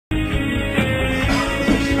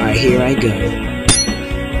Alright, here I go.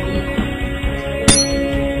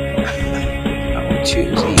 I will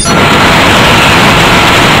choose easy.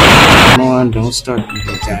 Come on, don't start me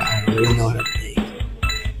with that. I really know how to play.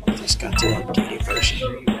 Just got to update it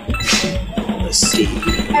version. Let's see.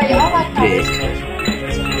 Pick.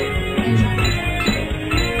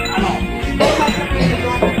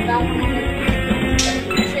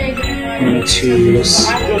 I'm gonna choose.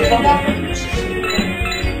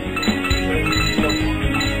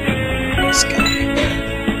 This guy.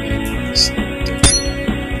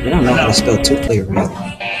 They don't know how to spell two-player right.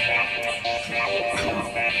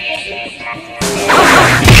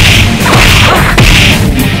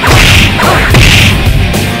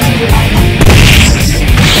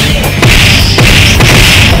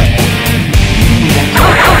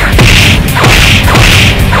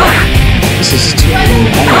 This is too I don't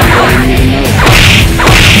even know that.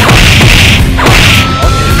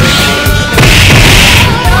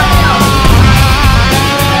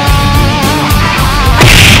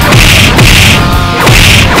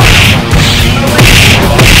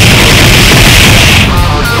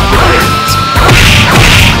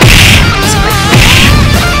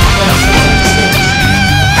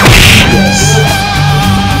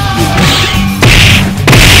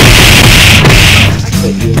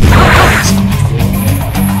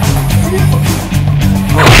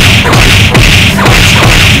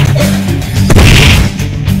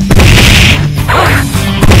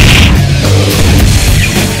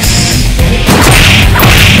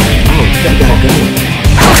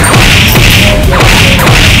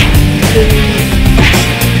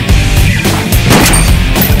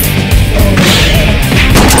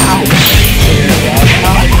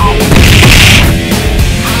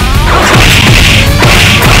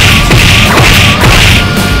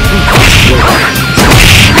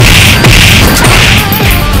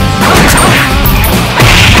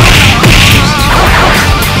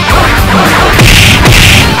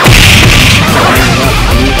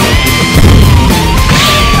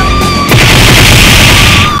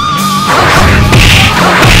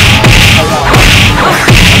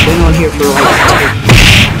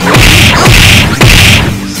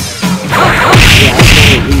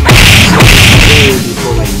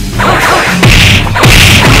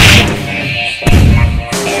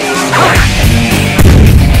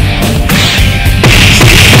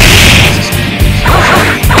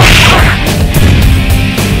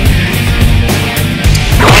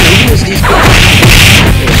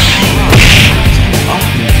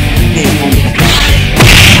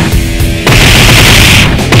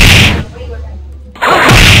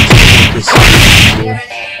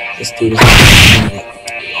 Let's do this.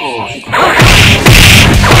 Oh.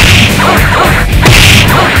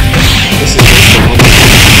 This is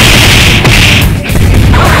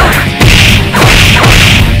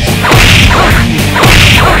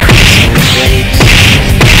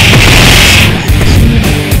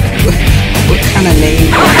what kind of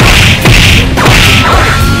name?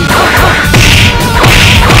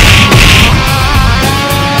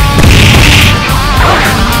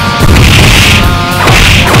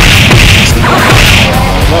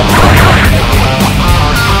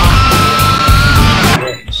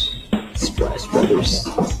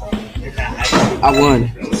 I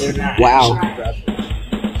won. Wow.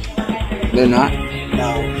 They're not?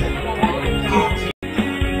 No.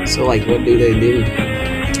 So, like, what do they do?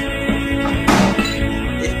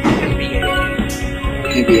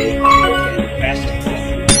 NBA.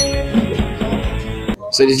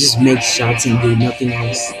 So they just make shots and do nothing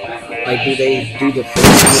else. Like, do they do the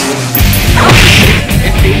first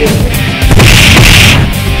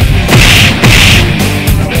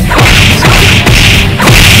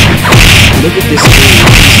Look at this dude.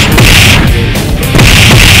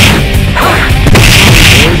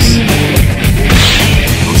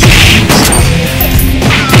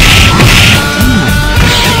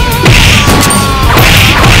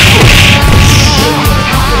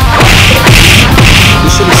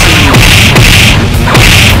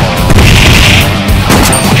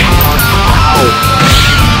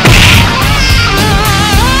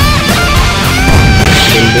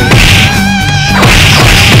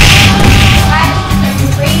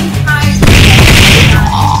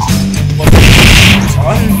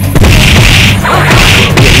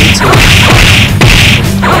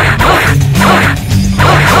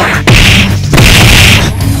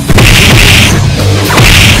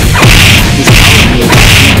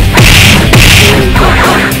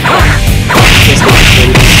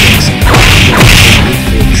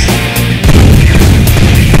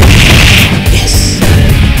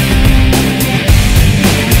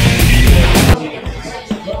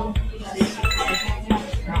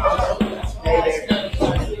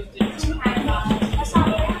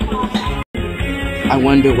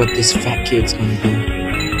 wonder what this fat kid's gonna do.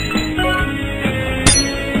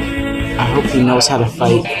 I hope he knows how to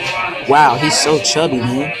fight. Wow, he's so chubby,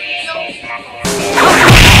 man.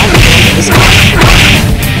 It's weak.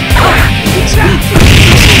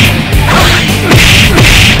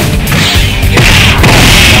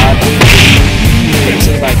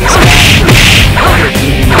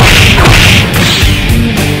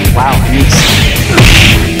 Wow, I missed.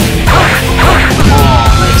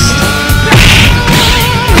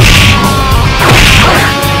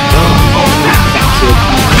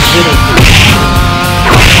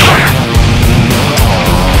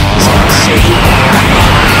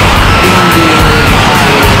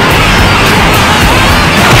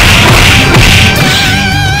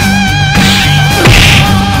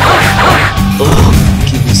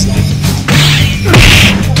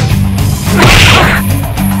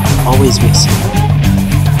 Always missing.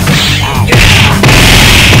 Ow.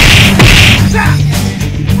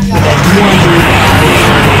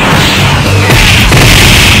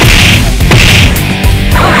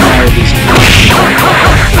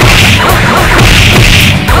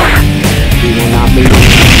 He will not be.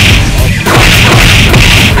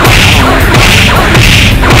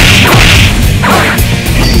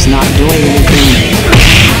 He's not doing anything.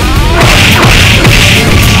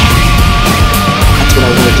 That's what I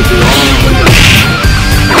wanted to do all along.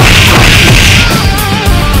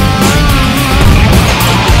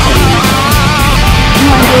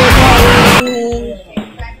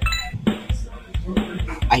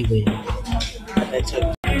 I win.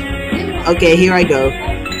 Okay, here I go.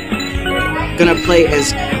 Gonna play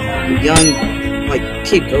as young, like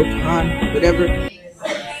Kid Dejaun, whatever.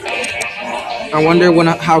 I wonder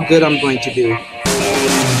how good I'm going to do.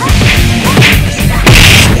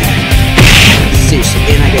 Seriously,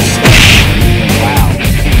 and I get stuck. Wow.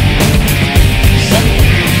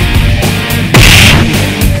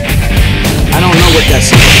 I don't know what that's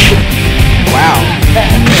supposed to do. Wow.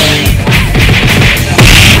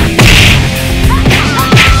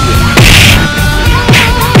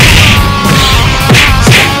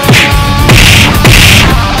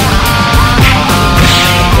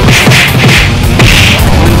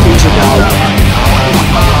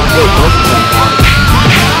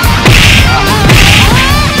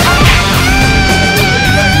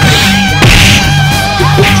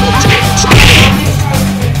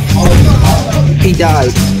 He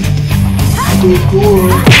died. Too cool.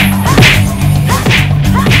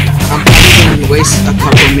 I'm probably gonna waste a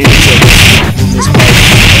couple minutes of this part.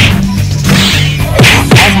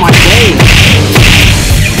 Off my day.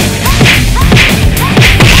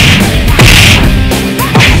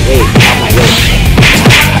 Out my way.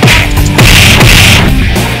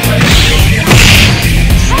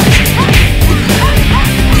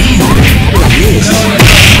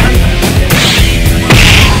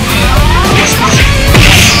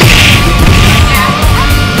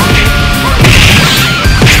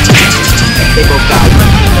 They both died.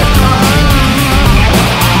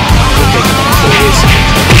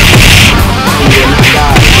 He will not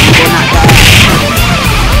die. He will not die.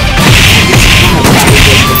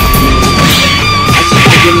 I keep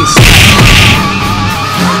on getting stuck.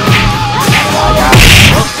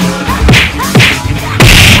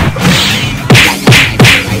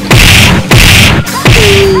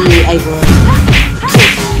 Hey, I won.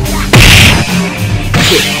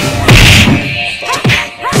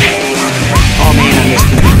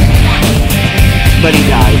 But he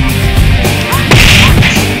died.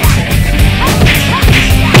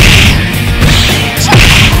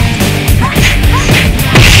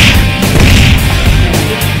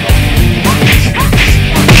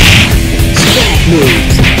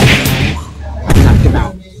 Moves. Knocked him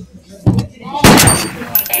out.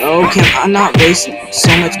 Oh, can I not waste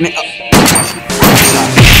so much minute?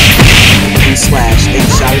 And slash and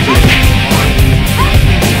shot again.